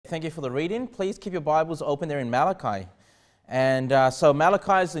Thank you for the reading. Please keep your Bibles open there in Malachi. And so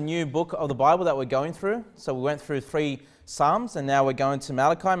Malachi is the new book of the Bible that we're going through. So we went through 3 Psalms, and now we're going to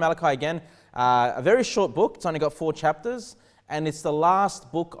Malachi. Malachi, again, a very short book. It's only got 4 chapters, and it's the last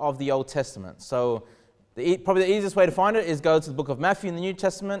book of the Old Testament. So probably the easiest way to find it is go to the book of Matthew in the New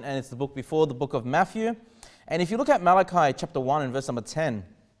Testament, and it's the book before the book of Matthew. And if you look at Malachi chapter 1 and verse number 10,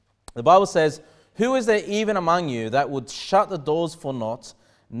 the Bible says, "Who is there even among you that would shut the doors for naught?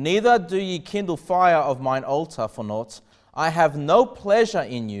 Neither do ye kindle fire of mine altar for naught. I have no pleasure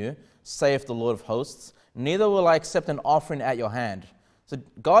in you, saith the Lord of hosts, neither will I accept an offering at your hand." So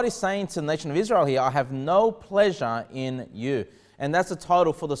God is saying to the nation of Israel here, I have no pleasure in you. And that's the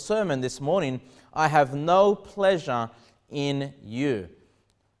title for the sermon this morning, I have no pleasure in you.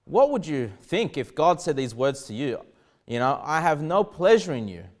 What would you think if God said these words to you? You know, I have no pleasure in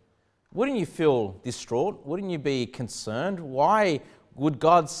you. Wouldn't you feel distraught? Wouldn't you be concerned? Why would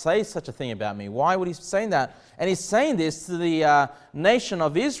God say such a thing about me? Why would he be saying that? And he's saying this to the nation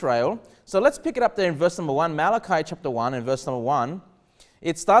of Israel. So let's pick it up there in verse number 1, Malachi chapter 1 and verse number 1.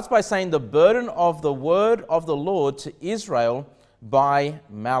 It starts by saying, the burden of the word of the Lord to Israel by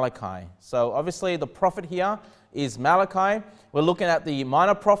Malachi. So obviously the prophet here is Malachi. We're looking at the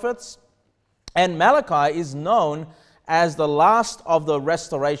minor prophets. And Malachi is known as the last of the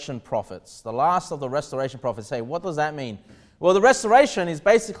restoration prophets. The last of the restoration prophets. Hey, what does that mean? Well, the restoration is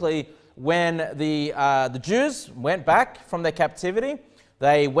basically when the Jews went back from their captivity.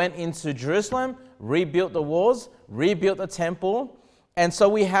 They went into Jerusalem, rebuilt the walls, rebuilt the temple. And so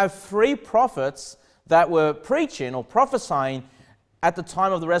we have 3 prophets that were preaching or prophesying at the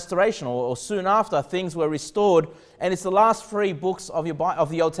time of the restoration or soon after things were restored. And it's the last 3 books of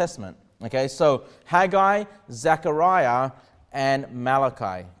the Old Testament. Okay, so Haggai, Zechariah, and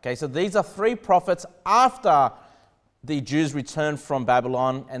Malachi. Okay, so these are 3 prophets after the Jews returned from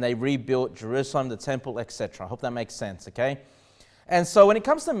Babylon and they rebuilt Jerusalem, the temple, etc. I hope that makes sense, okay? And so when it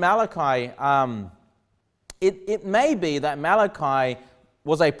comes to Malachi, it may be that Malachi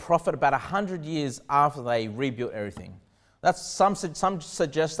was a prophet about 100 years after they rebuilt everything. Some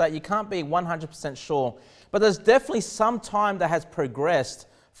suggest that. You can't be 100% sure. But there's definitely some time that has progressed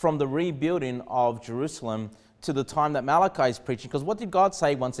from the rebuilding of Jerusalem to the time that Malachi is preaching. Because what did God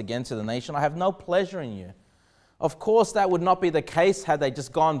say once again to the nation? I have no pleasure in you. Of course, that would not be the case had they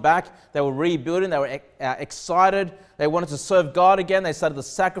just gone back. They were rebuilding. They were excited. They wanted to serve God again. They started the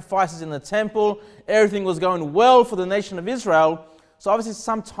sacrifices in the temple. Everything was going well for the nation of Israel. So obviously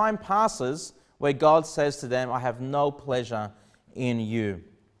some time passes where God says to them, I have no pleasure in you.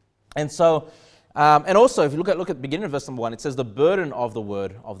 And so, and also if you look at the beginning of verse number 1, it says the burden of the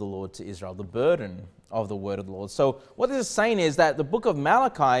word of the Lord to Israel. The burden of the word of the Lord. So what this is saying is that the book of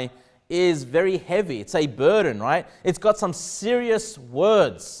Malachi is very heavy. It's a burden, right? It's got some serious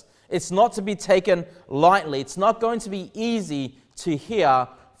words. It's not to be taken lightly. It's not going to be easy to hear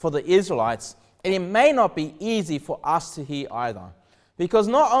for the Israelites. And it may not be easy for us to hear either. Because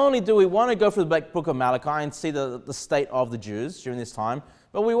not only do we want to go through the book of Malachi and see the state of the Jews during this time,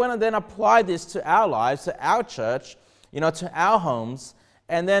 but we want to then apply this to our lives, to our church, to our homes.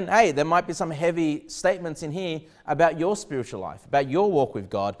 And then, hey, there might be some heavy statements in here about your spiritual life, about your walk with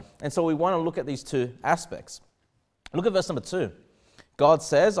God. And so we want to look at these 2 aspects. Look at verse number 2. God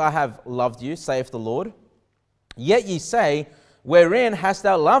says, I have loved you, saith the Lord. Yet ye say, wherein hast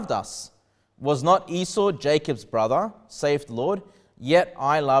thou loved us? Was not Esau Jacob's brother, saith the Lord? Yet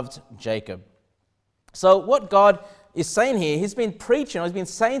I loved Jacob. So what God is saying here, he's been preaching, or he's been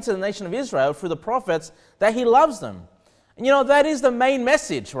saying to the nation of Israel through the prophets that he loves them. And that is the main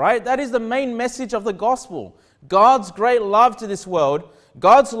message, right? That is the main message of the gospel. God's great love to this world,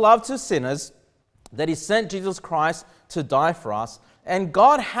 God's love to sinners, that he sent Jesus Christ to die for us. And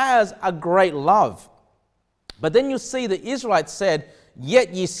God has a great love. But then you see the Israelites said,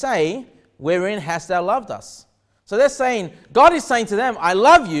 yet ye say, wherein hast thou loved us? So they're saying, God is saying to them, I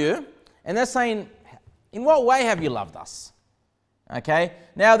love you. And they're saying, in what way have you loved us? Okay.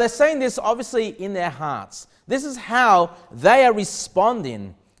 Now they're saying this obviously in their hearts. This is how they are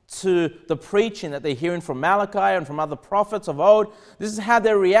responding to the preaching that they're hearing from Malachi and from other prophets of old. This is how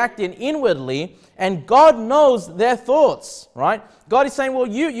they're reacting inwardly, and God knows their thoughts, right? God is saying, well,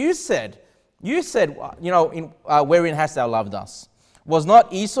 you said, wherein hast thou loved us? Was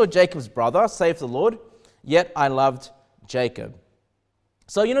not Esau Jacob's brother, saith the Lord? Yet I loved Jacob.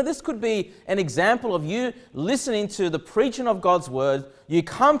 So, this could be an example of you listening to the preaching of God's word. You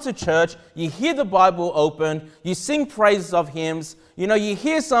come to church, you hear the Bible open, you sing praises of hymns, you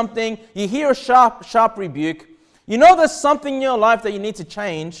hear something, you hear a sharp rebuke. There's something in your life that you need to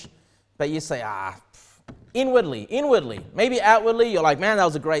change, but you say, Inwardly. Maybe outwardly, you're like, man, that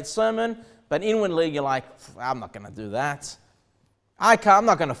was a great sermon. But inwardly, you're like, I'm not going to do that. I'm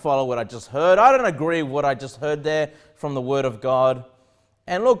not going to follow what I just heard. I don't agree with what I just heard there from the Word of God.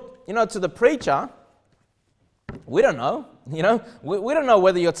 And look, to the preacher, we don't know. We don't know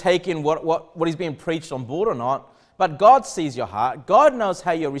whether you're taking what is being preached on board or not. But God sees your heart. God knows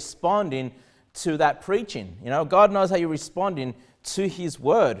how you're responding to that preaching. God knows how you're responding to His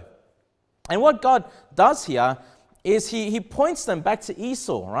Word. And what God does here is He points them back to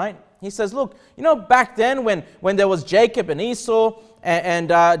Esau, right? He says, look, back then when there was Jacob and Esau, and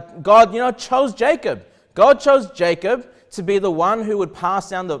God, chose Jacob. God chose Jacob to be the one who would pass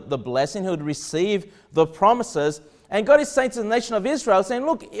down the blessing, who would receive the promises. And God is saying to the nation of Israel, saying,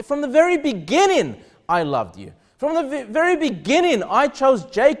 look, from the very beginning, I loved you. From the very beginning, I chose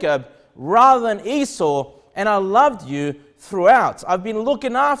Jacob rather than Esau, and I loved you throughout. I've been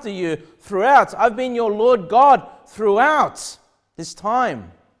looking after you throughout. I've been your Lord God throughout this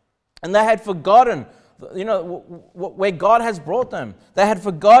time. And they had forgotten, where God has brought them. They had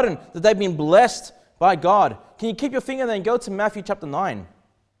forgotten that they've been blessed by God. Can you keep your finger there and go to Matthew chapter 9?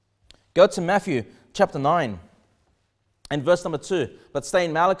 Go to Matthew chapter 9 and verse number 2. But stay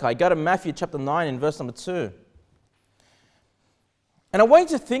in Malachi. Go to Matthew chapter 9 and verse number 2. And I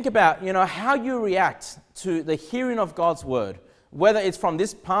want you to think about, how you react to the hearing of God's word, whether it's from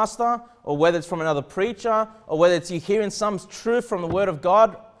this pastor or whether it's from another preacher or whether it's you hearing some truth from the word of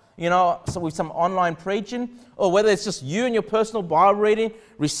God, so with some online preaching, or whether it's just you and your personal Bible reading,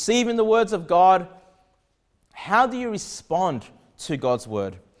 receiving the words of God. How do you respond to God's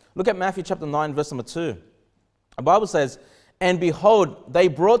word? Look at Matthew chapter 9, verse number 2. The Bible says, and behold, they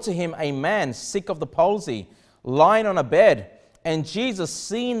brought to him a man sick of the palsy, lying on a bed. And Jesus,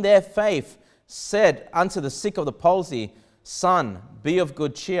 seeing their faith, said unto the sick of the palsy, Son, be of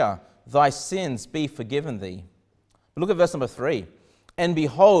good cheer, thy sins be forgiven thee. But look at verse number 3. And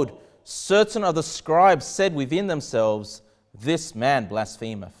behold, certain of the scribes said within themselves, this man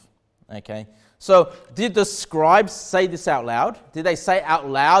blasphemeth. Okay, so did the scribes say this out loud? Did they say out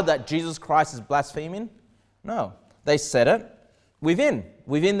loud that Jesus Christ is blaspheming? No, they said it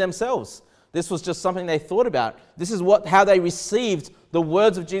within themselves. This was just something they thought about. This is how they received the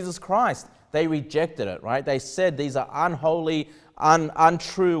words of Jesus Christ. They rejected it, right? They said these are unholy,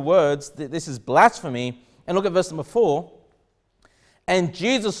 untrue words. This is blasphemy. And look at verse number 4. And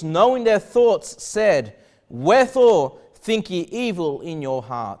Jesus, knowing their thoughts, said, wherefore think ye evil in your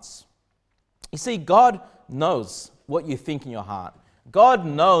hearts? You see, God knows what you think in your heart. God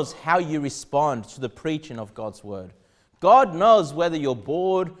knows how you respond to the preaching of God's word. God knows whether you're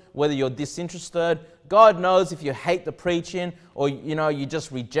bored, whether you're disinterested. God knows if you hate the preaching or you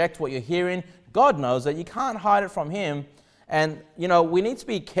just reject what you're hearing. God knows that. You can't hide it from Him. And we need to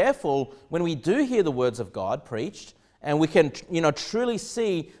be careful when we do hear the words of God preached, and we can truly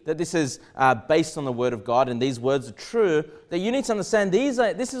see that this is based on the Word of God and these words are true, that you need to understand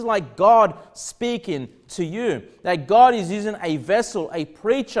this is like God speaking to you. That God is using a vessel, a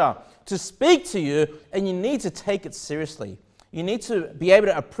preacher, to speak to you, and you need to take it seriously. You need to be able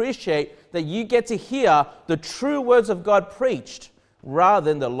to appreciate that you get to hear the true words of God preached rather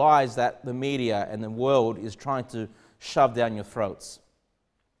than the lies that the media and the world is trying to shove down your throats.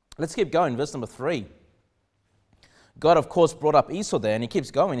 Let's keep going. Verse number 3. God, of course, brought up Esau there, and he keeps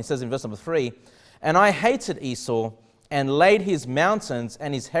going. He says in verse number 3, and I hated Esau and laid his mountains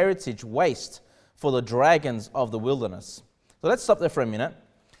and his heritage waste for the dragons of the wilderness. So let's stop there for a minute.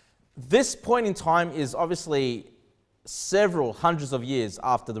 This point in time is obviously several hundreds of years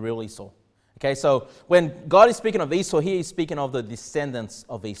after the real Esau. Okay, so when God is speaking of Esau, here he's speaking of the descendants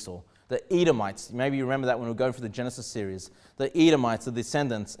of Esau, the Edomites. Maybe you remember that when we were going through the Genesis series. The Edomites, the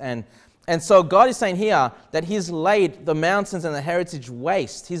descendants. And so God is saying here that He's laid the mountains and the heritage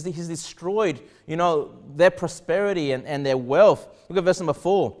waste. He's destroyed, their prosperity and their wealth. Look at verse number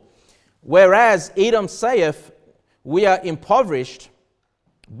 4. Whereas Edom saith, we are impoverished,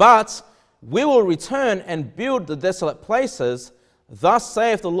 but we will return and build the desolate places. Thus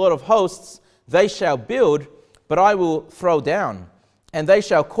saith the Lord of hosts, they shall build, but I will throw down. And they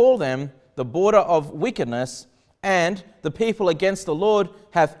shall call them the border of wickedness, and the people against the Lord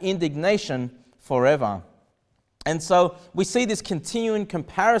have indignation forever. And so we see this continuing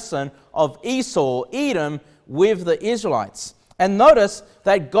comparison of Esau, Edom, with the Israelites. And notice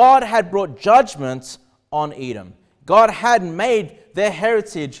that God had brought judgment on Edom. God had made their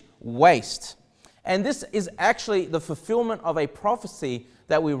heritage waste. And this is actually the fulfillment of a prophecy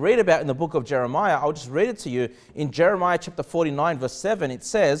that we read about in the book of Jeremiah. I'll just read it to you. In Jeremiah chapter 49, verse 7, it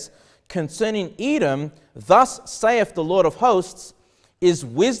says, concerning Edom, thus saith the Lord of hosts, is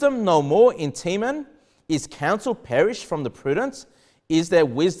wisdom no more in Teman? Is counsel perished from the prudent? Is their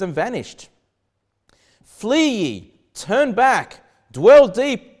wisdom vanished? Flee ye, turn back, dwell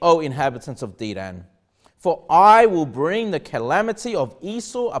deep, O inhabitants of Dedan. For I will bring the calamity of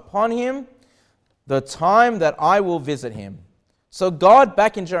Esau upon him, the time that I will visit him. So God,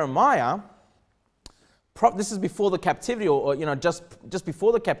 back in Jeremiah, this is before the captivity, or just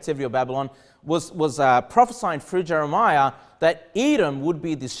before the captivity of Babylon, was prophesying through Jeremiah that Edom would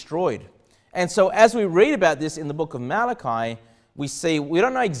be destroyed. And so as we read about this in the book of Malachi, we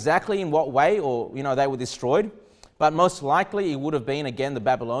don't know exactly in what way they were destroyed, but most likely it would have been, again, the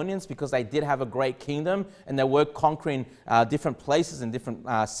Babylonians, because they did have a great kingdom and they were conquering different places and different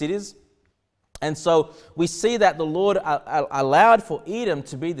cities. And so we see that the Lord allowed for Edom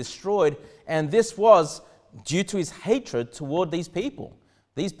to be destroyed, and this was due to his hatred toward these people.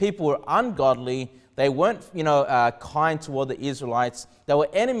 These people were ungodly. They weren't, kind toward the Israelites. They were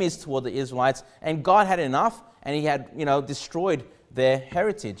enemies toward the Israelites, and God had enough, and he had, destroyed their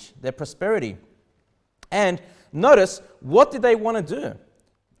heritage, their prosperity. And notice, what did they want to do?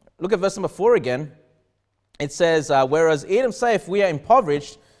 Look at verse number 4 again. It says, whereas Edom saith, we are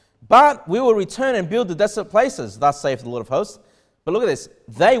impoverished, but we will return and build the desolate places, thus saith the Lord of hosts. But look at this.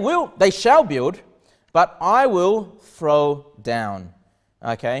 They shall build, but I will throw down.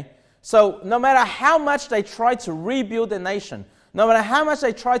 Okay? So no matter how much they tried to rebuild their nation, no matter how much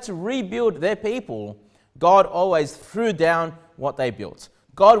they tried to rebuild their people, God always threw down what they built.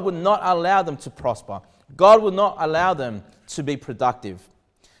 God would not allow them to prosper. God would not allow them to be productive.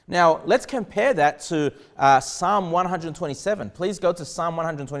 Now, let's compare that to Psalm 127. Please go to Psalm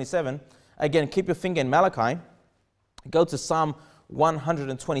 127. Again, keep your finger in Malachi. Go to Psalm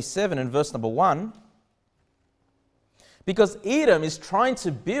 127 and verse number 1. Because Edom is trying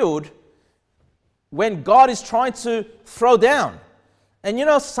to build when God is trying to throw down.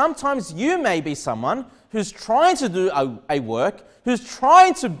 And sometimes you may be someone who's trying to do a work, who's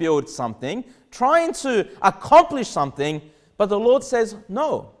trying to build something, trying to accomplish something, but the Lord says,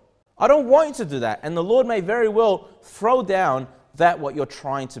 no, I don't want you to do that. And the Lord may very well throw down what you're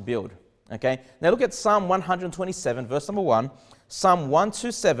trying to build. Okay? Now look at Psalm 127, verse number 1. Psalm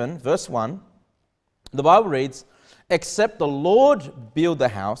 127, verse 1. The Bible reads, except the Lord build the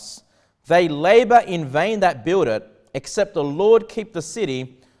house, they labor in vain that build it. Except the Lord keep the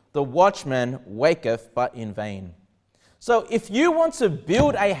city, the watchman waketh but in vain. So if you want to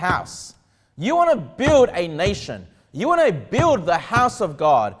build a house, you want to build a nation, you want to build the house of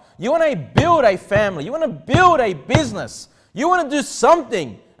God, you want to build a family, you want to build a business, you want to do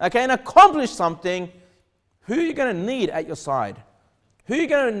something, okay, and accomplish something, who are you going to need at your side? Who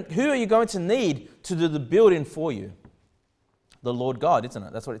are you going to need to do the building for you? The Lord God, isn't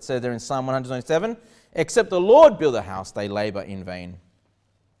it? That's what it says there in Psalm 127. Except the Lord build a house, they labor in vain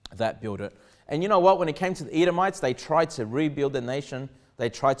that build it. And you know what? When it came to the Edomites, they tried to rebuild their nation. They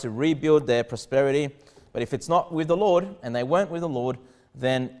tried to rebuild their prosperity. But if it's not with the Lord, and they weren't with the Lord,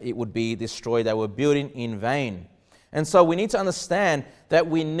 then it would be destroyed. They were building in vain. And so we need to understand that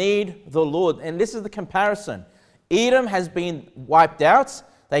we need the Lord. And this is the comparison. Edom has been wiped out.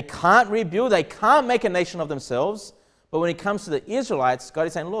 They can't rebuild. They can't make a nation of themselves. But when it comes to the Israelites, God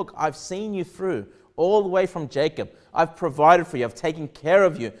is saying, look, I've seen you through all the way from Jacob. I've provided for you. I've taken care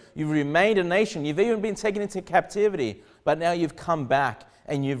of you. You've remained a nation. You've even been taken into captivity. But now you've come back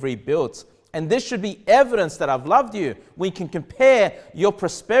and you've rebuilt. And this should be evidence that I've loved you. We can compare your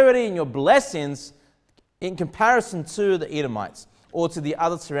prosperity and your blessings in comparison to the Edomites or to the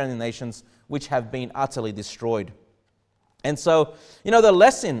other surrounding nations which have been utterly destroyed. And so, the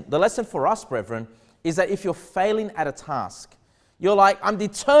lesson for us, brethren, is that if you're failing at a task, you're like, I'm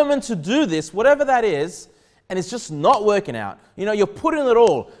determined to do this, whatever that is, and it's just not working out. You're putting it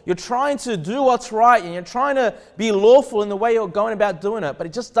all. You're trying to do what's right, and you're trying to be lawful in the way you're going about doing it, but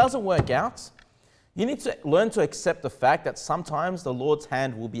it just doesn't work out. You need to learn to accept the fact that sometimes the Lord's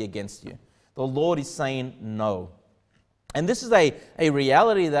hand will be against you. The Lord is saying no. And this is a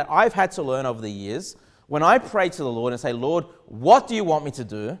reality that I've had to learn over the years. When I pray to the Lord and say, Lord, what do you want me to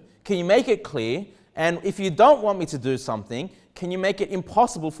do? Can you make it clear? And if you don't want me to do something, can you make it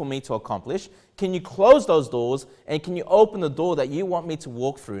impossible for me to accomplish? Can you close those doors? And can you open the door that you want me to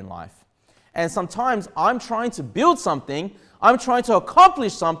walk through in life? And sometimes I'm trying to build something, I'm trying to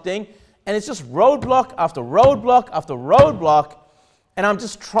accomplish something, and it's just roadblock after roadblock after roadblock. And I'm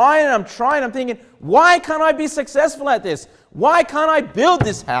just trying and I'm trying. I'm thinking, why can't I be successful at this? Why can't I build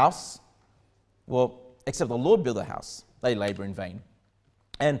this house? Well, except the Lord build a house. They labor in vain.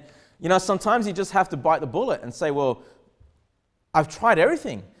 And sometimes you just have to bite the bullet and say, well, I've tried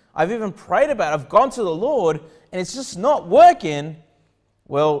everything. I've even prayed about it. I've gone to the Lord and it's just not working.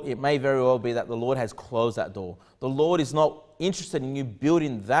 Well, it may very well be that the Lord has closed that door. The Lord is not interested in you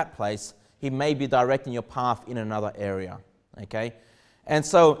building that place. He may be directing your path in another area, okay? And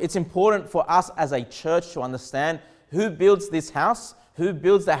so it's important for us as a church to understand who builds this house, who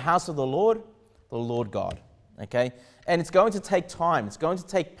builds the house of the Lord God, okay? And it's going to take time. It's going to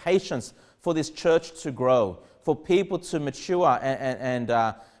take patience for this church to grow, for people to mature and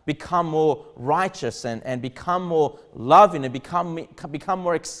become more righteous and become more loving and become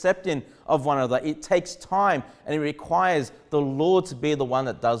more accepting of one another. It takes time, and it requires the Lord to be the one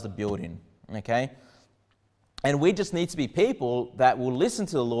that does the building, okay? And we just need to be people that will listen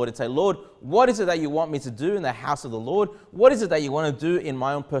to the Lord and say, Lord, what is it that you want me to do in the house of the Lord? What is it that you want to do in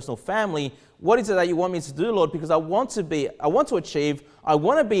my own personal family? What is it that you want me to do, Lord? Because I want to achieve, I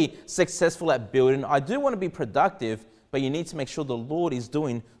want to be successful at building. I do want to be productive, but you need to make sure the Lord is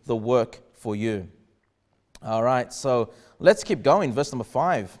doing the work for you. All right, so let's keep going. Verse number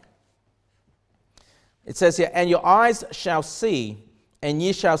 5. It says here, and your eyes shall see, and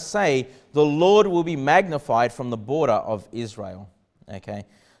ye shall say, the Lord will be magnified from the border of Israel. Okay,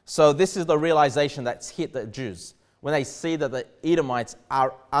 so this is the realization that's hit the Jews. When they see that the Edomites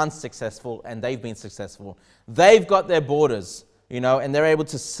are unsuccessful and they've been successful. They've got their borders, and they're able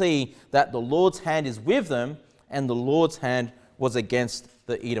to see that the Lord's hand is with them, and the Lord's hand was against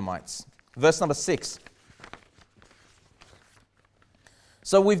the Edomites. Verse number 6.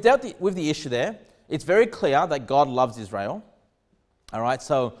 So we've dealt with the issue there. It's very clear that God loves Israel. All right,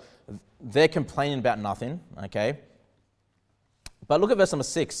 so they're complaining about nothing, okay? But look at verse number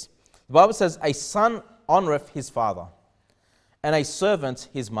 6. The Bible says, a son honoureth his father, and a servant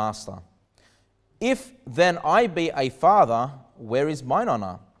his master. If then I be a father, where is mine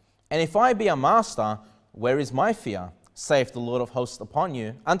honour? And if I be a master, where is my fear? Saith the Lord of hosts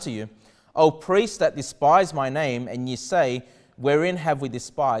unto you, O priests that despise my name, and ye say, wherein have we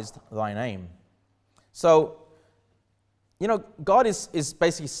despised thy name? So, God is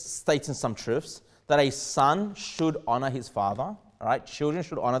basically stating some truths, that a son should honor his father, all right? Children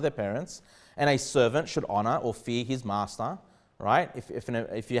should honor their parents, and a servant should honor or fear his master, right?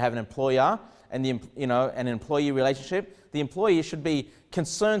 If you have an employer and an employee relationship, the employee should be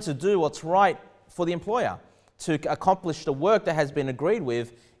concerned to do what's right for the employer, to accomplish the work that has been agreed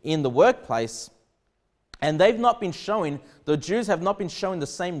with in the workplace. And the Jews have not been showing the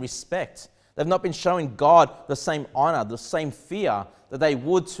same respect. They've not been showing God the same honor, the same fear that they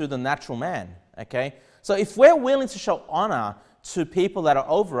would to the natural man, okay? So if we're willing to show honor to people that are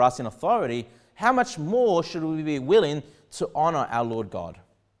over us in authority, how much more should we be willing to honor our Lord God?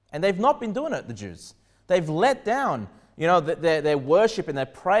 And they've not been doing it, the Jews. They've let down, their worship and their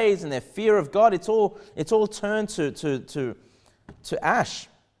praise and their fear of God. It's all turned to ash.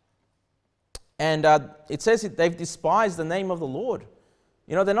 And it says they've despised the name of the Lord.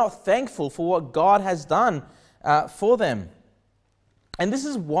 They're not thankful for what God has done for them. And this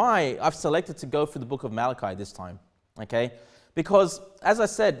is why I've selected to go through the book of Malachi this time, okay? Because, as I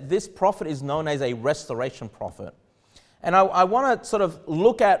said, this prophet is known as a restoration prophet. And I want to sort of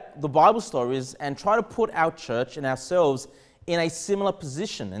look at the Bible stories and try to put our church and ourselves in a similar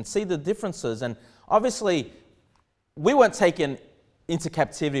position and see the differences. And obviously, we weren't taken into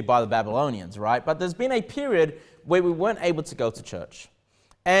captivity by the Babylonians, right? But there's been a period where we weren't able to go to church.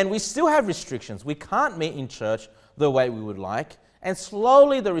 And we still have restrictions. We can't meet in church the way we would like. And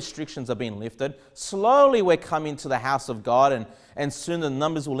slowly the restrictions are being lifted. Slowly we're coming to the house of God, and soon the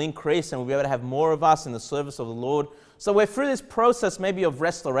numbers will increase and we'll be able to have more of us in the service of the Lord. So we're through this process maybe of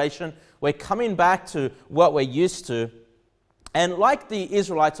restoration. We're coming back to what we're used to. And like the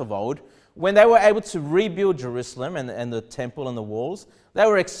Israelites of old, when they were able to rebuild Jerusalem and the temple and the walls, they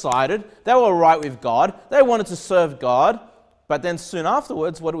were excited. They were right with God. They wanted to serve God. But then soon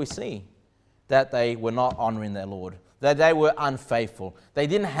afterwards, what do we see? That they were not honoring their Lord. That they were unfaithful. They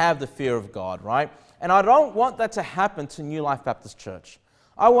didn't have the fear of God, right? And I don't want that to happen to New Life Baptist Church.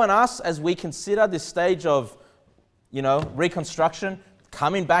 I want us, as we consider this stage of, reconstruction,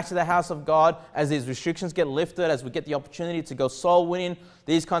 coming back to the house of God, as these restrictions get lifted, as we get the opportunity to go soul winning,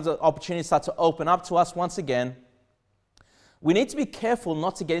 these kinds of opportunities start to open up to us once again. We need to be careful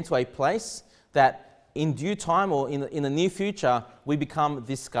not to get into a place that in due time or in the near future, we become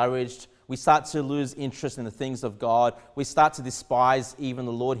discouraged. We start to lose interest in the things of God. We start to despise even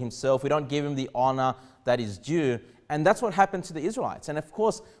the Lord himself. We don't give him the honor that is due. And that's what happened to the Israelites. And of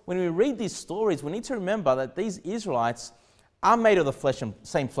course, when we read these stories, we need to remember that these Israelites are made of the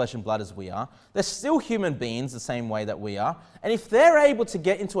same flesh and blood as we are. They're still human beings the same way that we are. And if they're able to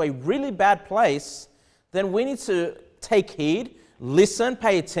get into a really bad place, then we need to take heed, listen,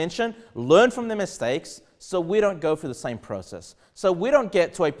 pay attention, learn from their mistakes, so we don't go through the same process. So we don't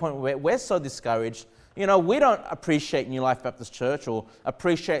get to a point where we're so discouraged. You know, we don't appreciate New Life Baptist Church or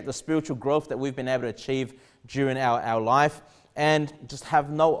appreciate the spiritual growth that we've been able to achieve during our life and just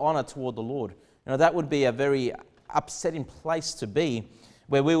have no honor toward the Lord. You know, that would be a very upsetting place to be,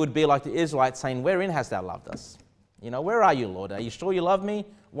 where we would be like the Israelites saying, wherein hast thou loved us? You know, where are you, Lord? Are you sure you love me?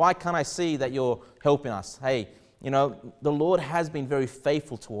 Why can't I see that you're helping us? Hey, you know, the Lord has been very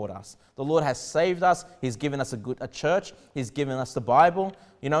faithful toward us. The Lord has saved us. He's given us a church. He's given us the Bible.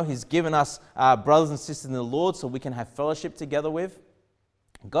 You know, He's given us brothers and sisters in the Lord so we can have fellowship together with.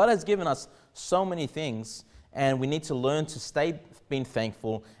 God has given us so many things, and we need to learn to stay being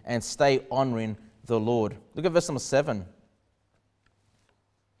thankful and stay honoring the Lord. Look at verse number 7.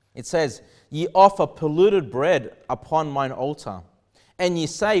 It says, ye offer polluted bread upon mine altar, and ye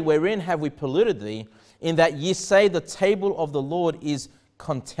say, wherein have we polluted thee? In that ye say the table of the Lord is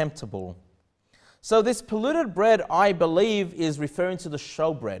contemptible. So this polluted bread, I believe, is referring to the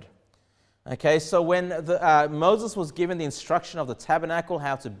showbread. Okay, so when Moses was given the instruction of the tabernacle,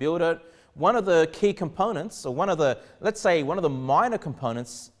 how to build it, one of the key components, or one of the minor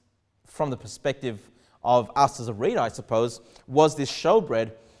components from the perspective of us as a reader, I suppose, was this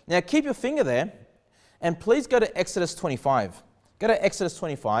showbread. Now keep your finger there, and please go to Exodus 25. Go to Exodus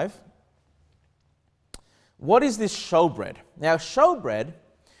 25. What is this showbread? Now, showbread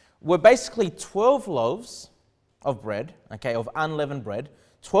were basically 12 loaves of bread, okay, of unleavened bread,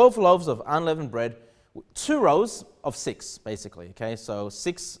 12 loaves of unleavened bread, 2 rows of 6, basically, okay, so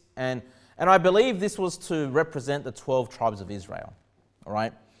 6, and I believe this was to represent the 12 tribes of Israel, all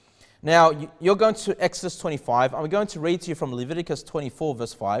right? Now, you're going to Exodus 25. I'm going to read to you from Leviticus 24,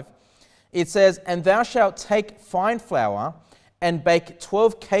 verse 5. It says, and thou shalt take fine flour and bake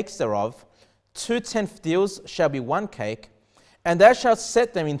 12 cakes thereof, 2/10 deals shall be 1 cake, and thou shalt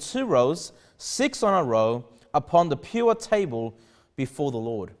set them in 2 rows, 6 on a row, upon the pure table before the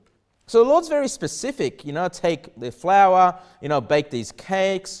Lord. So the Lord's very specific, you know, take the flour, you know, bake these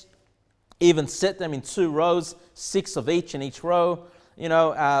cakes, even set them in 2 rows, 6 of each in each row, you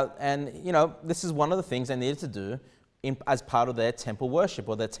know, and, you know, this is one of the things they needed to do as part of their temple worship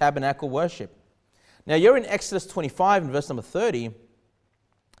or their tabernacle worship. Now, you're in Exodus 25 and verse number 30.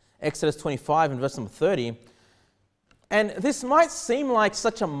 Exodus 25 and verse number 30. And this might seem like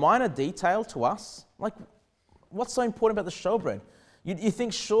such a minor detail to us. Like, what's so important about the showbread? You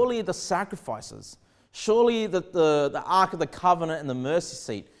think surely the sacrifices, surely the Ark of the Covenant and the mercy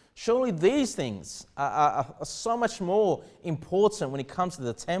seat, surely these things are so much more important when it comes to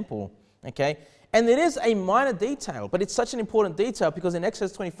the temple, okay? And it is a minor detail, but it's such an important detail because in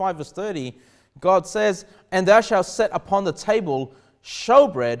Exodus 25 verse 30, God says, and thou shalt set upon the table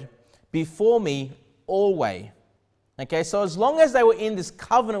showbread before me always. Okay, so as long as they were in this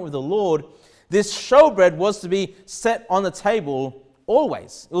covenant with the Lord, this showbread was to be set on the table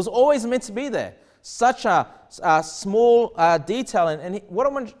always. It was always meant to be there. Such a small detail. And what I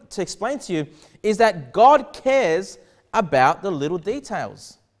want to explain to you is that God cares about the little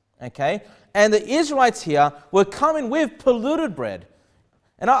details. Okay? And the Israelites here were coming with polluted bread.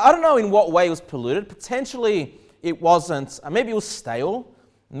 And I don't know in what way it was polluted. Potentially it wasn't, maybe it was stale,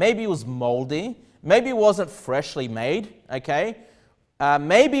 maybe it was moldy, maybe it wasn't freshly made, okay?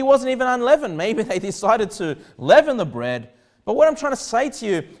 Maybe it wasn't even unleavened. Maybe they decided to leaven the bread. But what I'm trying to say to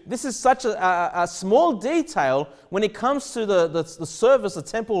you, this is such a small detail when it comes to the service, the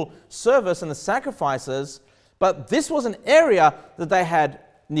temple service and the sacrifices, but this was an area that they had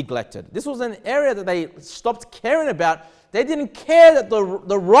neglected. This was an area that they stopped caring about. They didn't care that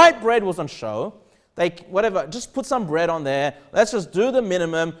the right bread was on show. Whatever, just put some bread on there. Let's just do the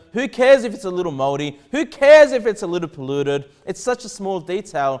minimum. Who cares if it's a little moldy? Who cares if it's a little polluted? It's such a small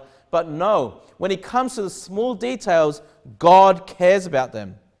detail. But no, when it comes to the small details, God cares about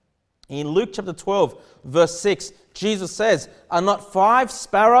them. In Luke chapter 12, verse 6, Jesus says, are not 5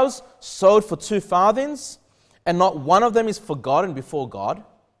 sparrows sold for 2 farthings, and not one of them is forgotten before God?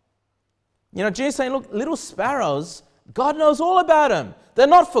 You know, Jesus is saying, look, little sparrows, God knows all about them. They're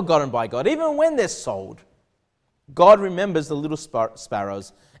not forgotten by God, even when they're sold. God remembers the little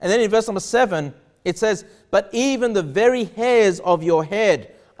sparrows. And then in verse number 7, it says, but even the very hairs of your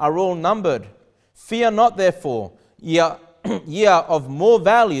head are all numbered. Fear not, therefore, ye are of more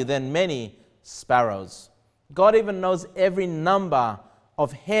value than many sparrows. God even knows every number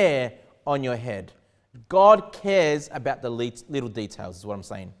of hair on your head. God cares about the little details, is what I'm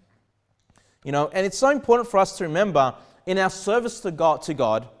saying. You know, and it's so important for us to remember in our service to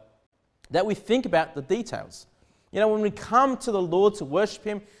God, that we think about the details. You know, when we come to the Lord to worship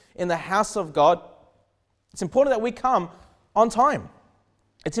Him in the house of God, it's important that we come on time.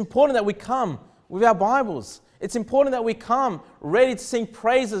 It's important that we come with our Bibles. It's important that we come ready to sing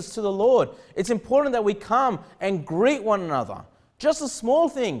praises to the Lord. It's important that we come and greet one another. Just the small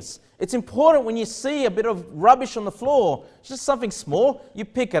things. It's important when you see a bit of rubbish on the floor, just something small, you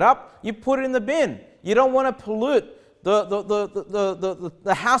pick it up, you put it in the bin. You don't want to pollute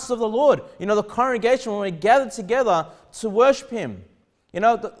the house of the Lord. You know, the congregation, when we gather together to worship Him. You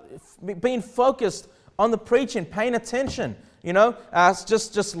know, being focused on the preaching, paying attention. You know,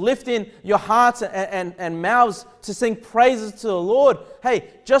 just lifting your hearts and mouths to sing praises to the Lord. Hey,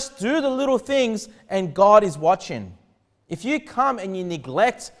 just do the little things and God is watching. If you come and you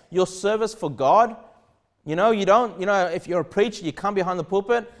neglect your service for God, if you're a preacher, you come behind the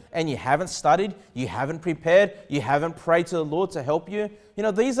pulpit and you haven't studied, you haven't prepared, you haven't prayed to the Lord to help you. You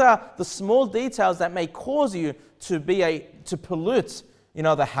know, these are the small details that may cause you to pollute,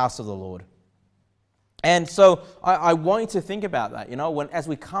 the house of the Lord. And so I want you to think about that. As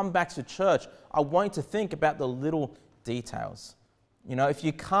we come back to church, I want you to think about the little details. If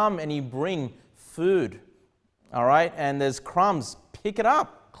you come and you bring food, all right, and there's crumbs, pick it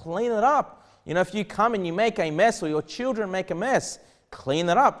up, clean it up. If you come and you make a mess or your children make a mess, clean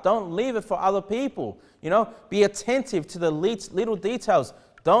it up. Don't leave it for other people. Be attentive to the little details.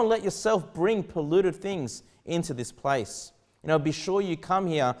 Don't let yourself bring polluted things into this place. Be sure you come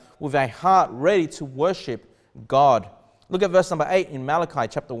here with a heart ready to worship God. Look at verse number 8 in Malachi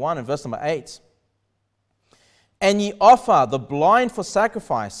chapter 1 and verse number 8. And ye offer the blind for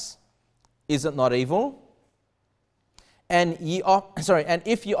sacrifice, is it not evil? And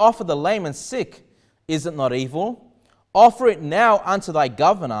if ye offer the lame and sick, is it not evil? Offer it now unto thy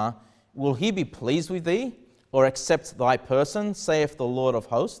governor. Will he be pleased with thee, or accept thy person, saith the Lord of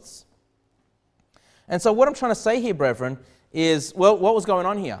hosts? And so what I'm trying to say here, brethren, is, what was going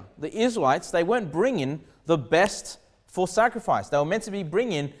on here? The Israelites, they weren't bringing the best for sacrifice. They were meant to be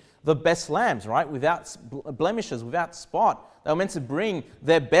bringing the best lambs, right? Without blemishes, without spot. They were meant to bring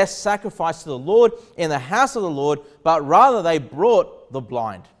their best sacrifice to the Lord in the house of the Lord, but rather they brought the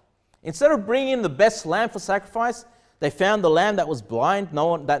blind. Instead of bringing the best lamb for sacrifice, they found the lamb that was blind,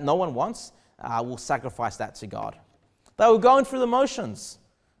 that no one wants. We'll sacrifice that to God. They were going through the motions,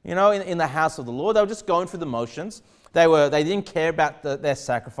 in the house of the Lord. They were just going through the motions. They didn't care about their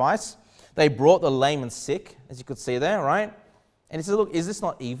sacrifice. They brought the lame and sick, as you could see there, right? And he says, look, is this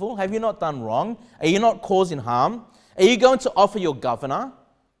not evil? Have you not done wrong? Are you not causing harm? Are you going to offer your governor?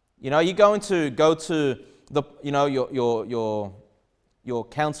 Are you going to go to your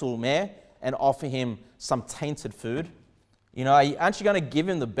council mayor and offer him some tainted food? Aren't you going to give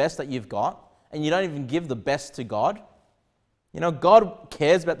him the best that you've got? And you don't even give the best to God? God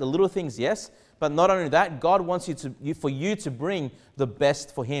cares about the little things, yes. But not only that, God wants for you to bring the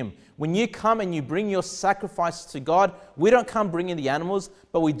best for Him. When you come and you bring your sacrifice to God, we don't come bringing the animals,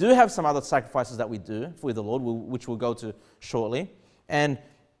 but we do have some other sacrifices that we do for the Lord, which we'll go to shortly. And,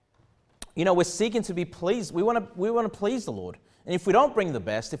 we're seeking to be pleased. We want to please the Lord. And if we don't bring the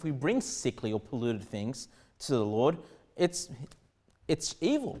best, if we bring sickly or polluted things to the Lord, it's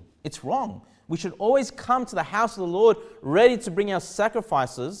evil. It's wrong. We should always come to the house of the Lord ready to bring our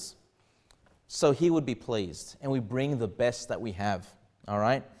sacrifices so He would be pleased, and we bring the best that we have, all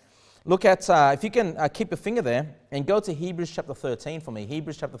right? Look at, if you can keep your finger there, and go to Hebrews chapter 13 for me,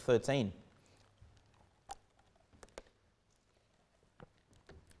 Hebrews chapter 13.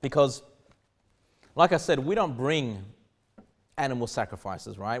 Because, like I said, we don't bring animal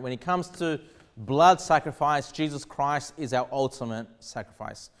sacrifices, right? When it comes to blood sacrifice, Jesus Christ is our ultimate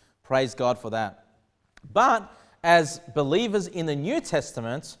sacrifice. Praise God for that. But, as believers in the New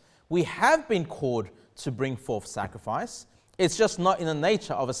Testament, we have been called to bring forth sacrifice. It's just not in the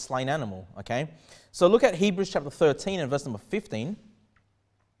nature of a slain animal, okay? So look at Hebrews chapter 13 and verse number 15.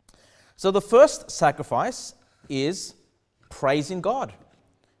 So the first sacrifice is praising God.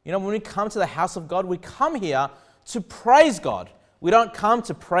 When we come to the house of God, we come here to praise God. We don't come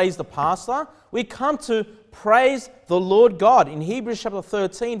to praise the pastor. We come to praise the Lord God. In Hebrews chapter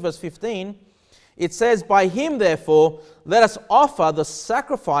 13 verse 15, it says, by Him, therefore, let us offer the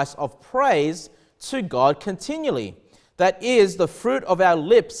sacrifice of praise to God continually. That is the fruit of our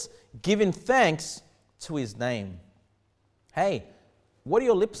lips, giving thanks to His name. Hey, what are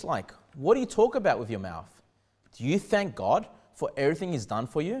your lips like? What do you talk about with your mouth? Do you thank God for everything He's done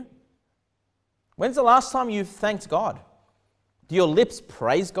for you? When's the last time you've thanked God? Do your lips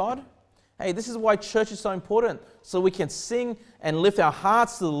praise God? Hey, this is why church is so important, so we can sing and lift our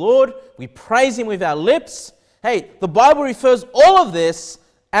hearts to the Lord. We praise Him with our lips. Hey, the Bible refers all of this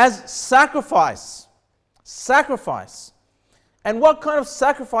as sacrifice. Sacrifice. And what kind of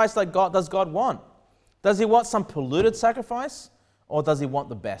sacrifice does God want? Does He want some polluted sacrifice, or does He want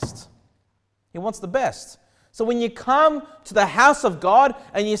the best? He wants the best. So when you come to the house of God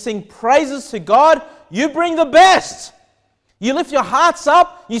and you sing praises to God, you bring the best. You lift your hearts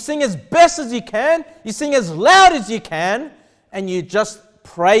up, you sing as best as you can, you sing as loud as you can, and you just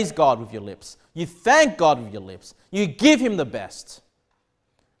praise God with your lips. You thank God with your lips. You give Him the best.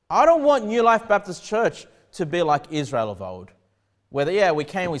 I don't want New Life Baptist Church to be like Israel of old, where we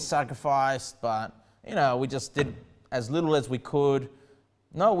came, we sacrificed, but we just did as little as we could.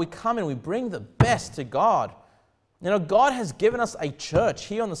 No, we come and we bring the best to God. God has given us a church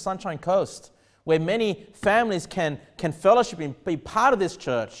here on the Sunshine Coast where many families can fellowship and be part of this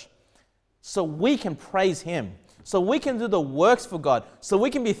church so we can praise Him, so we can do the works for God, so we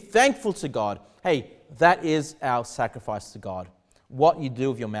can be thankful to God. Hey, that is our sacrifice to God. What you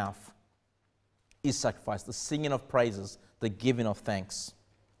do with your mouth is sacrifice, the singing of praises, the giving of thanks.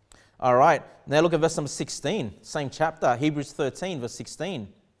 All right, now look at verse number 16, same chapter, Hebrews 13, verse 16.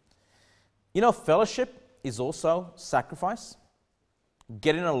 Fellowship is also sacrifice.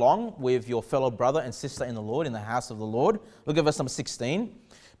 Getting along with your fellow brother and sister in the Lord, in the house of the Lord. Look at verse number 16.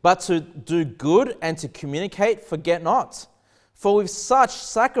 But to do good and to communicate, forget not. For with such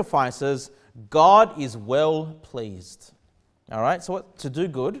sacrifices, God is well pleased. All right, so what? To do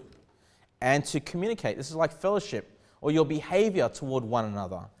good and to communicate. This is like fellowship or your behavior toward one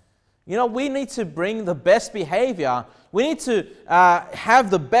another. We need to bring the best behavior. We need to have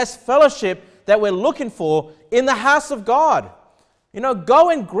the best fellowship that we're looking for in the house of God. Go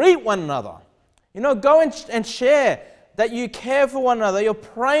and greet one another. Go and share that you care for one another. You're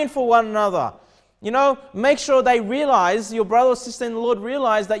praying for one another. Make sure they realize, your brother or sister in the Lord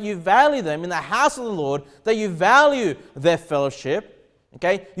realize that you value them in the house of the Lord, that you value their fellowship.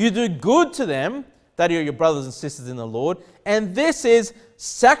 Okay? You do good to them, that are your brothers and sisters in the Lord. And this is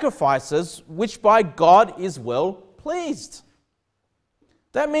sacrifices which by God is well pleased.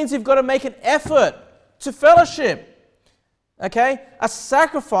 That means you've got to make an effort to fellowship. Okay? A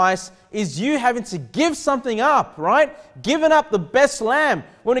sacrifice is you having to give something up, right? Giving up the best lamb.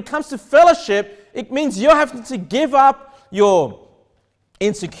 When it comes to fellowship, it means you're having to give up your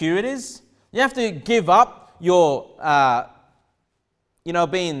insecurities. You have to give up your,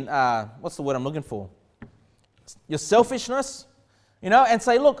 being, what's the word I'm looking for? Your selfishness, and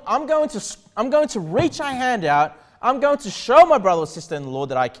say, look, I'm going to reach a hand out. I'm going to show my brother or sister in the Lord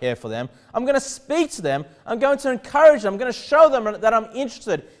that I care for them. I'm going to speak to them. I'm going to encourage them. I'm going to show them that I'm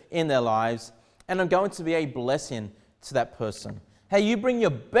interested in their lives. And I'm going to be a blessing to that person. Hey, you bring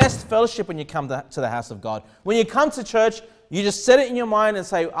your best fellowship when you come to the house of God. When you come to church, you just set it in your mind and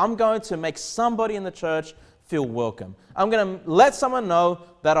say, I'm going to make somebody in the church feel welcome. I'm going to let someone know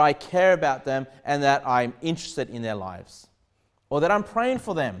that I care about them and that I'm interested in their lives. Or that I'm praying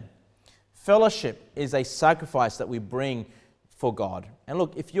for them. Fellowship is a sacrifice that we bring for God. And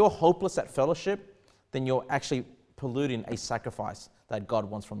look, if you're hopeless at fellowship, then you're actually polluting a sacrifice that God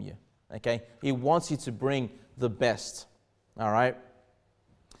wants from you. Okay? He wants you to bring the best. All right?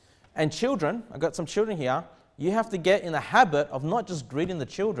 And children, I've got some children here. You have to get in the habit of not just greeting the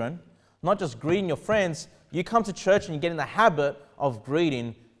children, not just greeting your friends. You come to church and you get in the habit of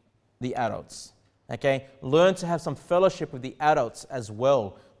greeting the adults. Okay? Learn to have some fellowship with the adults as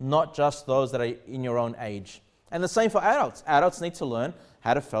well, not just those that are in your own age. And the same for adults. Adults need to learn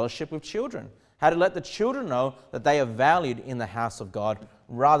how to fellowship with children, how to let the children know that they are valued in the house of God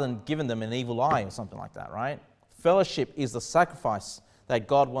rather than giving them an evil eye or something like that, right? Fellowship is the sacrifice that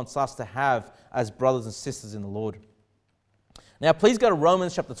God wants us to have as brothers and sisters in the Lord. Now, please go to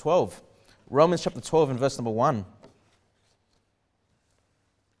Romans chapter 12. Romans chapter 12 and verse number 1.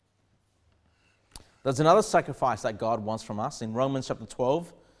 There's another sacrifice that God wants from us. In Romans chapter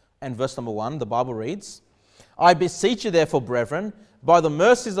 12 and verse number 1, the Bible reads, I beseech you therefore, brethren, by the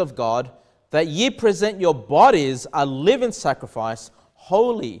mercies of God, that ye present your bodies a living sacrifice,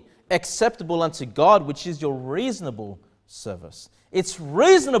 holy, acceptable unto God, which is your reasonable service. It's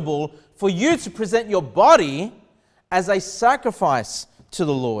reasonable for you to present your body as a sacrifice to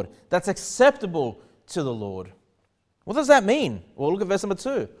the Lord. That's acceptable to the Lord. What does that mean? Well, look at verse number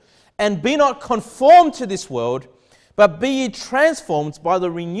 2. And be not conformed to this world, but be ye transformed by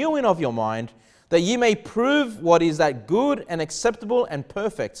the renewing of your mind, that ye may prove what is that good and acceptable and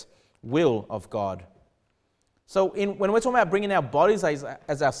perfect will of God. So when we're talking about bringing our bodies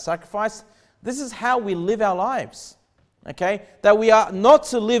as our sacrifice, this is how we live our lives. Okay? That we are not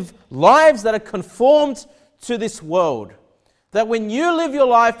to live lives that are conformed to this world. That when you live your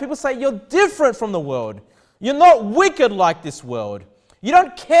life, people say you're different from the world. You're not wicked like this world. You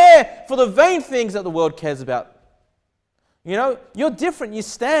don't care for the vain things that the world cares about. You're different. You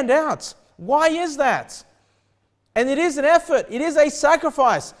stand out. Why is that? And it is an effort. It is a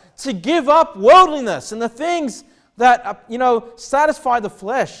sacrifice to give up worldliness and the things that, satisfy the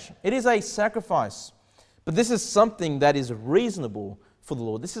flesh. It is a sacrifice. But this is something that is reasonable for the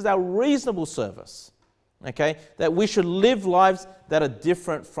Lord. This is our reasonable service, okay? That we should live lives that are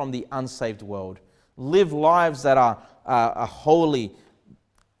different from the unsaved world. Live lives that are holy,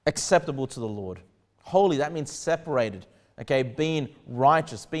 acceptable to the Lord. Holy, that means separated, okay? Being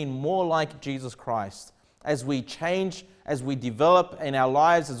righteous, being more like Jesus Christ. As we change, as we develop in our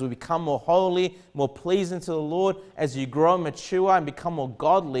lives, as we become more holy, more pleasing to the Lord, as you grow and mature and become more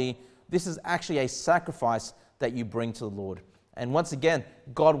godly, this is actually a sacrifice that you bring to the Lord. And once again,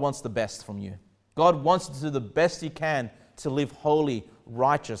 God wants the best from you. God wants you to do the best you can to live holy,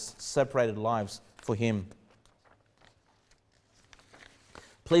 righteous, separated lives for Him.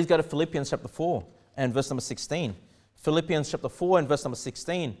 Please go to Philippians chapter 4 and verse number 16. Philippians chapter 4 and verse number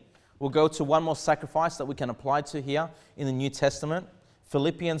 16. We'll go to one more sacrifice that we can apply to here in the New Testament.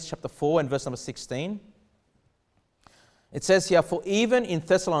 Philippians chapter 4 and verse number 16. It says here, "For even in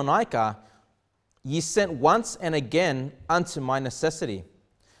Thessalonica ye sent once and again unto my necessity,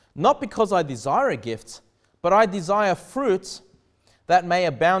 not because I desire a gift, but I desire fruit that may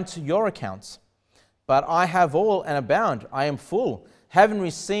abound to your account. But I have all and abound, I am full, having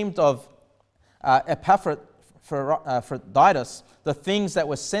received of Epaphroditus the things that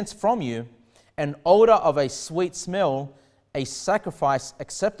were sent from you, an odor of a sweet smell, a sacrifice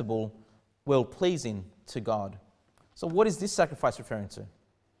acceptable, well-pleasing to God." So what is this sacrifice referring to?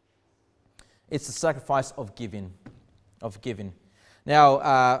 It's the sacrifice of giving.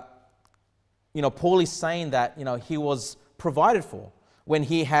 Now, Paul is saying that, he was provided for when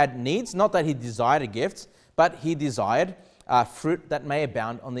he had needs. Not that he desired a gift, but he desired fruit that may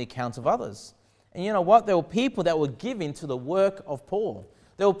abound on the account of others. And you know what? There were people that were giving to the work of Paul.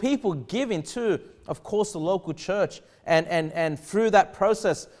 There were people giving to, of course, the local church. And through that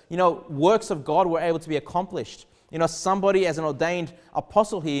process, works of God were able to be accomplished. Somebody as an ordained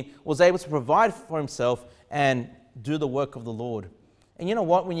apostle here was able to provide for himself and do the work of the Lord. And you know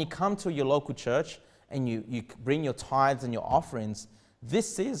what? When you come to your local church and you bring your tithes and your offerings,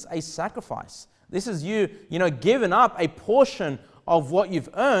 this is a sacrifice. This is you giving up a portion of what you've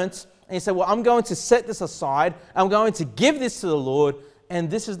earned. And you say, well, I'm going to set this aside. I'm going to give this to the Lord. And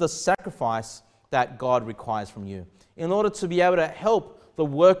this is the sacrifice that God requires from you in order to be able to help the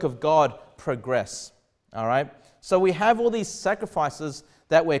work of God progress. All right? So we have all these sacrifices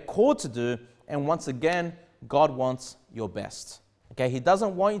that we're called to do. And once again, God wants your best. Okay? He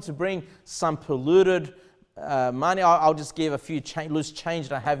doesn't want you to bring some polluted money. I'll just give a few loose change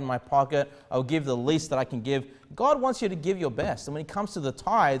that I have in my pocket. I'll give the least that I can give. God wants you to give your best. And when it comes to the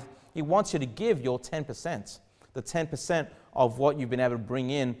tithe, He wants you to give your 10%, the 10% of what you've been able to bring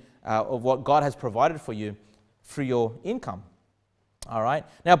in, of what God has provided for you through your income. All right.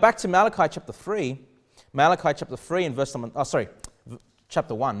 Now back to Malachi chapter 3. Malachi chapter 3 and verse number,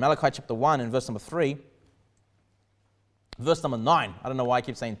 chapter 1. Malachi chapter 1 and verse number 3. Verse number 9. I don't know why I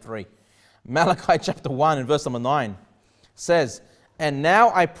keep saying 3. Malachi chapter 1 and verse number 9 says, "And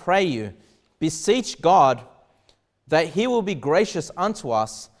now I pray you, beseech God that He will be gracious unto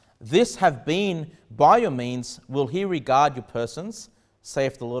us. This have been by your means, will He regard your persons,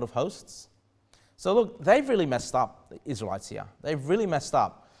 saith the Lord of hosts." So look, they've really messed up, the Israelites here. They've really messed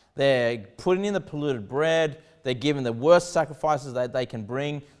up. They're putting in the polluted bread. They're giving the worst sacrifices that they can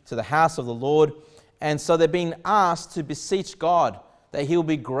bring to the house of the Lord. And so they're being asked to beseech God that He will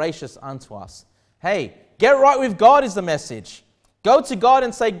be gracious unto us. Hey, get right with God is the message. Go to God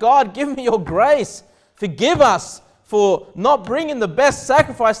and say, God, give me your grace. Forgive us for not bringing the best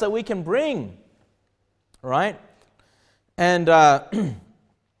sacrifice that we can bring. Right? And,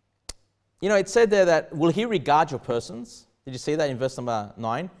 it said there that, will He regard your persons? Did you see that in verse number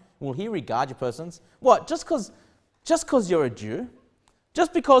 9? Will He regard your persons? What? Just because you're a Jew?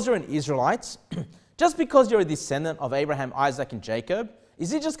 Just because you're an Israelite? Just because you're a descendant of Abraham, Isaac, and Jacob?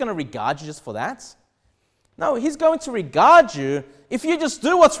 Is He just going to regard you just for that? No, He's going to regard you if you just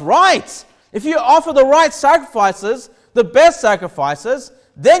do what's right. If you offer the right sacrifices, the best sacrifices,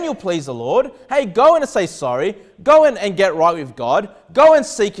 then you'll please the Lord. Hey, go in and say sorry. Go in and get right with God. Go and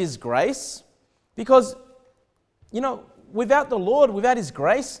seek His grace. Because, without the Lord, without His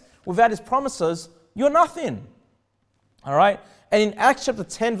grace, without His promises, you're nothing. All right? And in Acts chapter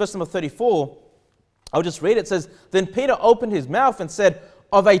 10, verse number 34, I'll just read it. It says, "Then Peter opened his mouth and said,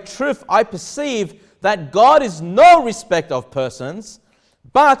 Of a truth I perceive that God is no respecter of persons,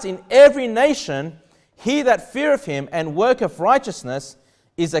 but in every nation he that feareth Him and worketh righteousness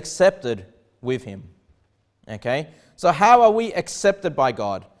is accepted with Him." Okay? So how are we accepted by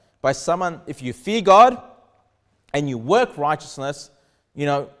God? By someone, if you fear God and you work righteousness,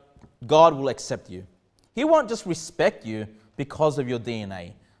 God will accept you. He won't just respect you because of your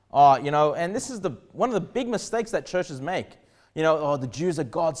DNA. And this is one of the big mistakes that churches make. The Jews are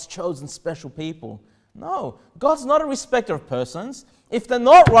God's chosen special people. No, God's not a respecter of persons. If they're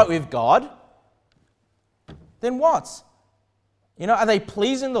not right with God, then what? Are they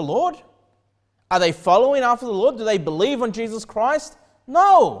pleasing the Lord? Are they following after the Lord? Do they believe on Jesus Christ?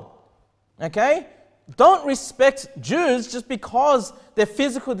 No. Okay? Don't respect Jews just because they're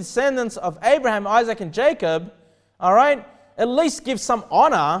physical descendants of Abraham, Isaac, and Jacob. All right? At least give some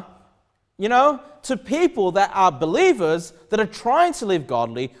honor, to people that are believers, that are trying to live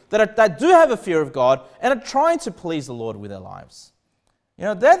godly, that do have a fear of God, and are trying to please the Lord with their lives.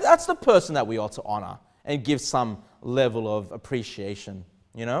 That's the person that we ought to honor and give some level of appreciation,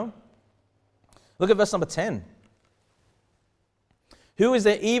 Look at verse number 10. Who is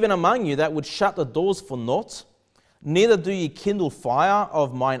there even among you that would shut the doors for naught? Neither do ye kindle fire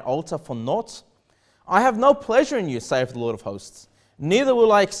of mine altar for naught. I have no pleasure in you, saith the Lord of hosts. Neither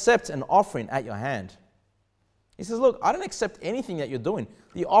will I accept an offering at your hand. He says, look, I don't accept anything that you're doing.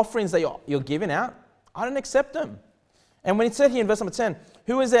 The offerings that you're giving out, I don't accept them. And when he said here in verse number 10,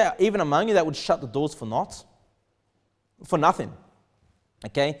 who is there even among you that would shut the doors for naught? For nothing.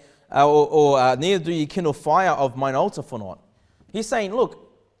 Okay? Neither do ye kindle fire of mine altar for naught. He's saying,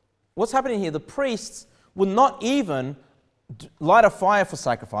 look, what's happening here? The priests would not even light a fire for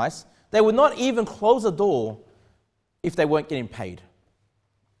sacrifice. They would not even close a door if they weren't getting paid.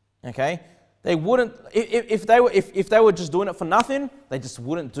 Okay? They wouldn't, if they were just doing it for nothing, they just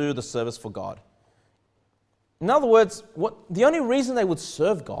wouldn't do the service for God. In other words, the only reason they would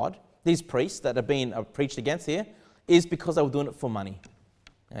serve God, these priests that are being preached against here, is because they were doing it for money.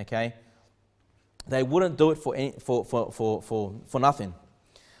 Okay? They wouldn't do it for nothing.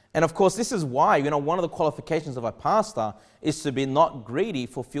 And of course, this is why, one of the qualifications of a pastor is to be not greedy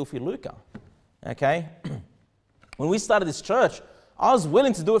for filthy lucre. Okay? When we started this church, I was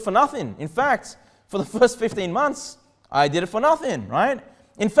willing to do it for nothing. In fact, for the first 15 months, I did it for nothing, right?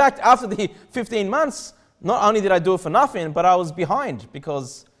 In fact, after the 15 months, not only did I do it for nothing, but I was behind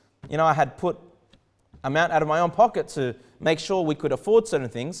because, I had put amount out of my own pocket to make sure we could afford certain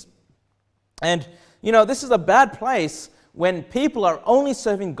things. And, this is a bad place when people are only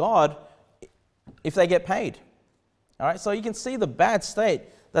serving God if they get paid. All right, so you can see the bad state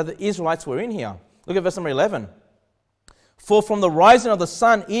that the Israelites were in here. Look at verse number 11. For from the rising of the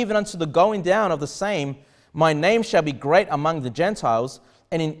sun even unto the going down of the same, my name shall be great among the Gentiles,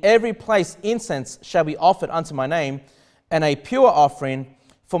 and in every place incense shall be offered unto my name, and a pure offering,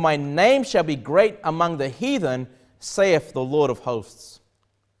 for my name shall be great among the heathen, saith the Lord of hosts.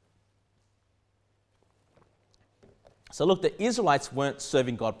 So look, the Israelites weren't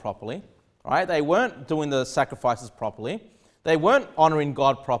serving God properly, right? They weren't doing the sacrifices properly. They weren't honoring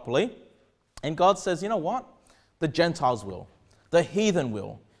God properly. And God says, you know what? The Gentiles will. The heathen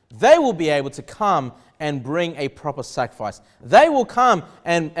will. They will be able to come and bring a proper sacrifice. They will come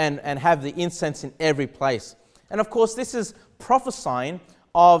and have the incense in every place. And of course, this is prophesying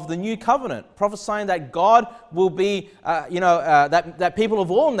of the new covenant, prophesying that God will be, that people of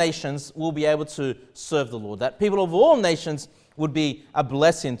all nations will be able to serve the Lord, that people of all nations would be a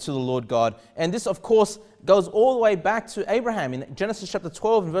blessing to the Lord God. And this, of course, goes all the way back to Abraham in Genesis chapter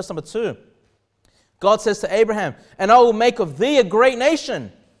 12 and verse number 2. God says to Abraham, and I will make of thee a great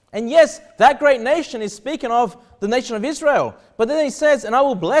nation. And yes, that great nation is speaking of the nation of Israel. But then he says, and I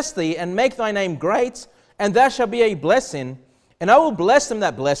will bless thee and make thy name great, and thou shalt be a blessing. And I will bless them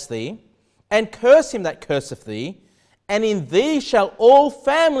that bless thee, and curse him that curseth thee, and in thee shall all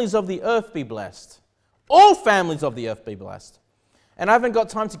families of the earth be blessed. All families of the earth be blessed. And I haven't got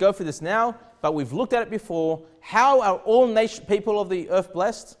time to go through this now, but we've looked at it before. How are all people of the earth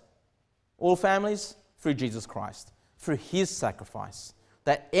blessed? All families? Through Jesus Christ, through his sacrifice.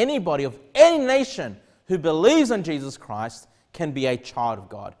 That anybody of any nation who believes in Jesus Christ can be a child of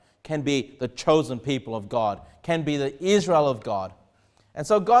God, can be the chosen people of God, can be the Israel of God. And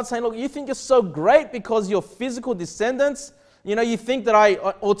so God's saying, look, you think you're so great because you're physical descendants? You think that I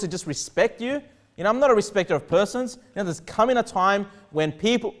ought to just respect you? I'm not a respecter of persons. There's coming a time when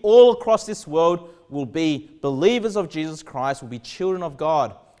people all across this world will be believers of Jesus Christ, will be children of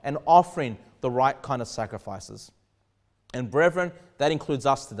God, and offering the right kind of sacrifices. And brethren, that includes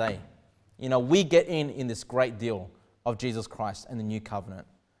us today. We get in this great deal of Jesus Christ and the new covenant.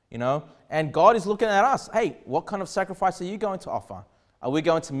 And God is looking at us. Hey, what kind of sacrifice are you going to offer? Are we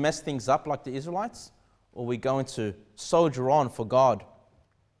going to mess things up like the Israelites? Or are we going to soldier on for God?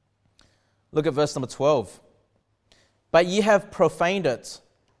 Look at verse number 12. But ye have profaned it,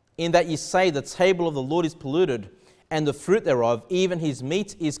 in that ye say the table of the Lord is polluted, and the fruit thereof, even his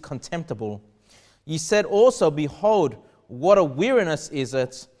meat is contemptible. Ye said also, Behold, what a weariness is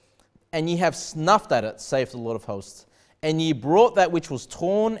it, and ye have snuffed at it, saith the Lord of hosts. And ye brought that which was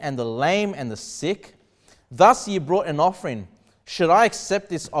torn, and the lame, and the sick. Thus ye brought an offering. Should I accept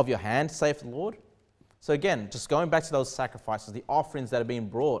this of your hand, saith the Lord? So again, just going back to those sacrifices, the offerings that are being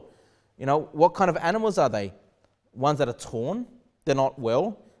brought. You know, what kind of animals are they? Ones that are torn, they're not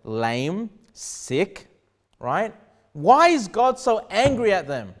well, lame, sick, right? Why is God so angry at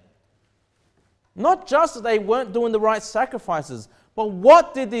them? Not just that they weren't doing the right sacrifices, but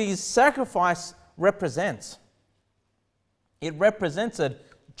what did these sacrifices represent? It represented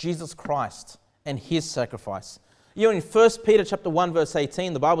Jesus Christ and his sacrifice. You know, in 1 Peter chapter 1, verse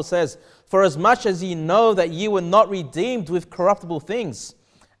 18, the Bible says, For as much as ye know that ye were not redeemed with corruptible things,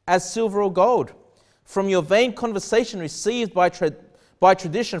 as silver or gold, from your vain conversation received by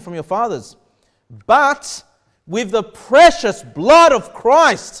tradition from your fathers, but with the precious blood of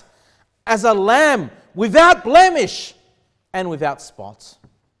Christ, as a lamb without blemish and without spot.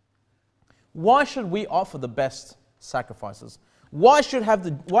 Why should we offer the best sacrifices? Why should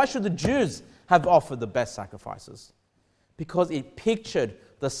the Jews have offered the best sacrifices? Because it pictured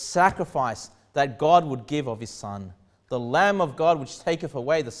the sacrifice that God would give of his Son, the Lamb of God which taketh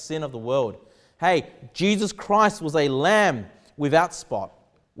away the sin of the world. Hey, Jesus Christ was a lamb without spot,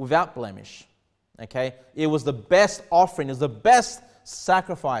 without blemish. Okay? It was the best offering, it was the best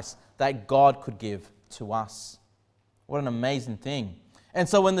sacrifice that God could give to us. What an amazing thing. And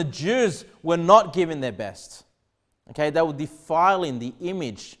so when the Jews were not giving their best, okay, they were defiling the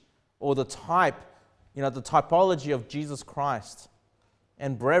image or the type, the typology of Jesus Christ.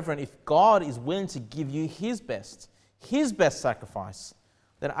 And brethren, if God is willing to give you his best sacrifice,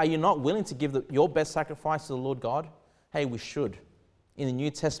 then are you not willing to give your best sacrifice to the Lord God? Hey, we should. In the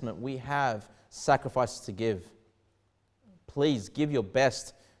New Testament, we have sacrifices to give. Please give your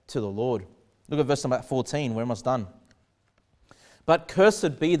best to the Lord. Look at verse number 14. We're almost done. But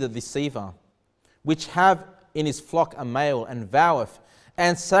cursed be the deceiver, which have in his flock a male, and voweth,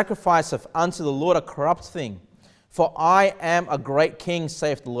 and sacrificeth unto the Lord a corrupt thing. For I am a great king,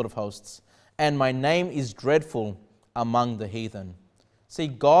 saith the Lord of hosts, and my name is dreadful among the heathen. See,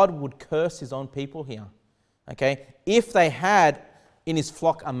 God would curse his own people here. Okay? If they had in his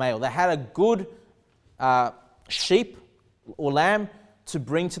flock a male, they had a good sheep or lamb to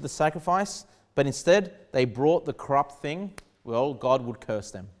bring to the sacrifice, but instead they brought the corrupt thing, well, God would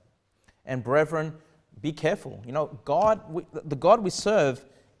curse them. And brethren, be careful. You know, the God we serve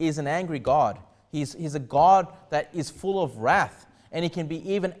is an angry God. He's a God that is full of wrath, and he can be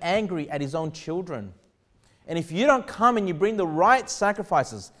even angry at his own children. And if you don't come and you bring the right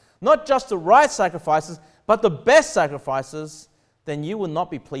sacrifices, not just the right sacrifices, but the best sacrifices, then you will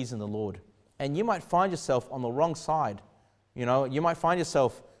not be pleasing the Lord. And you might find yourself on the wrong side. You know, you might find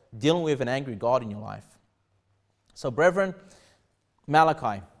yourself dealing with an angry God in your life. So, brethren,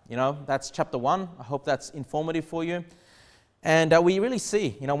 Malachi, that's chapter 1. I hope that's informative for you. And we really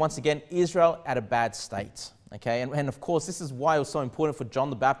see, once again, Israel at a bad state. Okay, and of course, this is why it was so important for John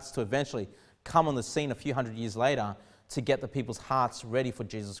the Baptist to eventually come on the scene a few hundred years later to get the people's hearts ready for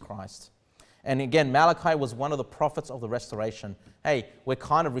Jesus Christ. And again, Malachi was one of the prophets of the restoration. Hey, we're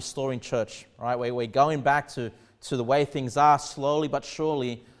kind of restoring church, right? We're going back to the way things are slowly but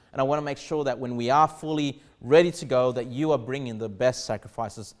surely. And I want to make sure that when we are fully ready to go, that you are bringing the best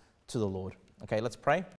sacrifices to the Lord. Okay, let's pray.